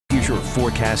temperature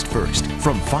forecast first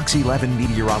from Fox 11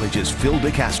 meteorologist Phil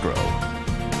DeCastro.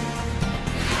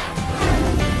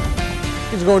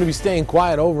 It's going to be staying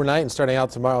quiet overnight and starting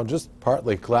out tomorrow just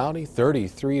partly cloudy,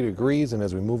 33 degrees. And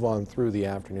as we move on through the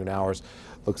afternoon hours,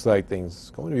 looks like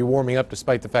things going to be warming up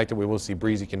despite the fact that we will see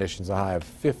breezy conditions, a high of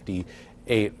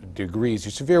 58 degrees.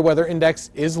 Your severe weather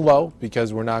index is low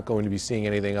because we're not going to be seeing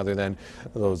anything other than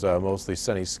those mostly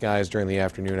sunny skies during the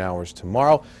afternoon hours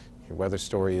tomorrow. Your weather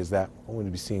story is that we're going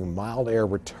to be seeing mild air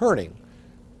returning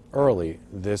early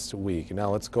this week. Now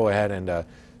let's go ahead and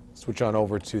switch on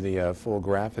over to the full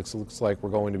graphics. It looks like we're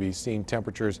going to be seeing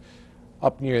temperatures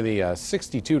up near the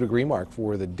 62-degree mark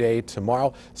for the day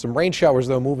tomorrow. Some rain showers,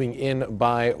 though, moving in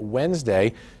by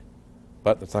Wednesday.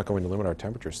 But that's not going to limit our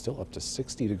temperatures, still up to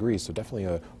 60 degrees, so definitely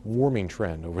a warming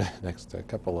trend over the next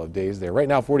couple of days there. Right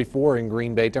now, 44 in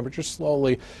Green Bay, temperatures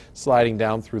slowly sliding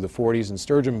down through the 40s. In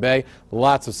Sturgeon Bay,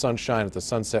 lots of sunshine at the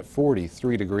sunset,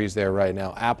 43 degrees there right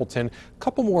now. Appleton, a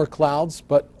couple more clouds,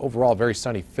 but overall very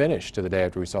sunny finish to the day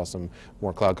after we saw some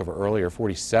more cloud cover earlier,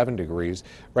 47 degrees.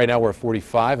 Right now we're at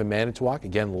 45 in Manitowoc,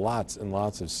 again lots and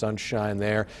lots of sunshine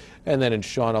there. And then in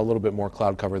Shawano, a little bit more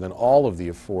cloud cover than all of the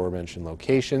aforementioned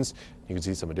locations. You can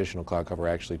see some additional cloud cover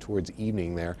actually towards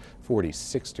evening there,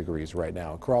 46 degrees right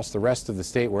now. Across the rest of the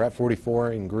state, we're at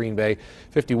 44 in Green Bay,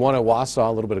 51 at Wausau,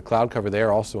 a little bit of cloud cover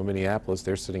there. Also in Minneapolis,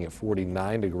 they're sitting at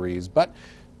 49 degrees. But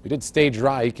we did stay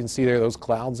dry. You can see there those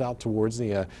clouds out towards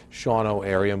the Shawano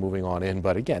area moving on in.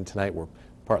 But again, tonight we're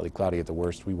partly cloudy at the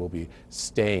worst. We will be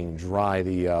staying dry.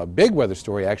 The big weather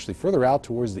story actually further out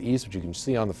towards the east, which you can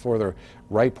see on the further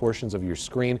right portions of your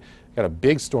screen. Got a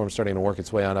big storm starting to work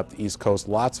its way on up the east coast.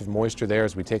 Lots of moisture there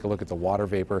as we take a look at the water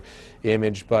vapor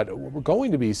image. But what we're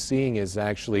going to be seeing is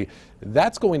actually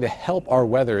that's going to help our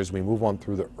weather as we move on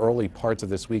through the early parts of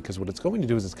this week, because what it's going to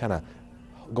do is it's going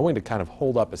to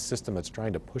hold up a system that's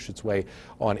trying to push its way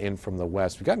on in from the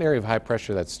west. We've got an area of high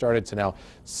pressure that's started to now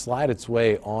slide its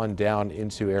way on down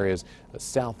into areas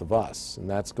south of us, and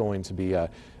that's going to be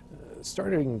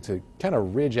starting to kind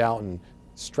of ridge out and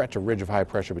stretch a ridge of high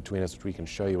pressure between us, which we can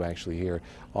show you actually here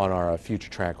on our future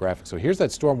track graphic. So here's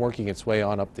that storm working its way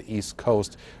on up the east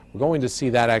coast. We're going to see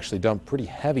that actually dump pretty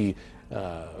heavy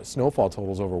snowfall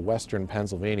totals over western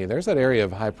Pennsylvania. There's that area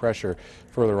of high pressure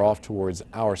further off towards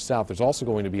our south. There's also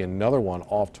going to be another one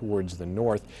off towards the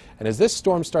north. And as this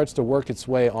storm starts to work its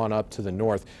way on up to the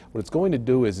north, what it's going to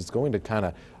do is it's going to kind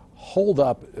of hold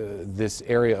up this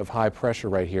area of high pressure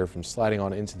right here from sliding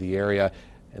on into the area.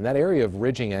 And that area of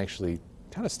ridging actually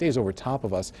kind of stays over top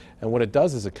of us. And what it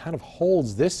does is it kind of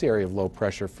holds this area of low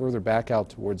pressure further back out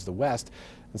towards the west.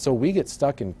 And so we get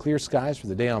stuck in clear skies for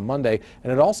the day on Monday,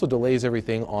 and it also delays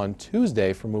everything on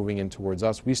Tuesday from moving in towards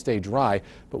us. We stay dry,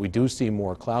 but we do see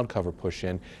more cloud cover push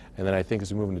in. And then I think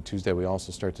as we move into Tuesday, we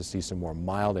also start to see some more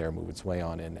mild air move its way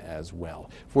on in as well.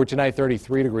 For tonight,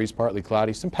 33 degrees, partly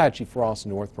cloudy, some patchy frost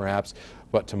north perhaps.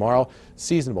 But tomorrow,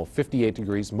 seasonable, 58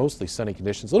 degrees, mostly sunny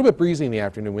conditions. A little bit breezy in the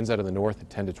afternoon, winds out of the north at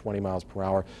 10 to 20 miles per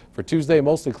hour. For Tuesday,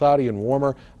 mostly cloudy and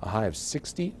warmer, a high of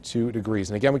 62 degrees.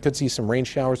 And again, we could see some rain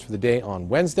showers for the day on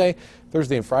Wednesday.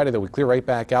 Thursday and Friday, though, we clear right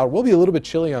back out. We'll be a little bit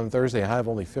chilly on Thursday, a high of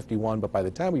only 51, but by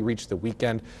the time we reach the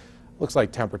weekend, looks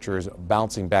like temperatures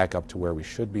bouncing back up to where we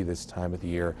should be this time of the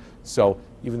year. So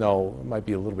even though it might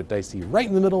be a little bit dicey right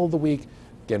in the middle of the week,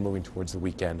 again, moving towards the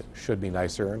weekend should be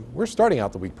nicer. And we're starting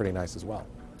out the week pretty nice as well.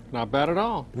 Not bad at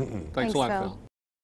all. Thanks a lot, Phil.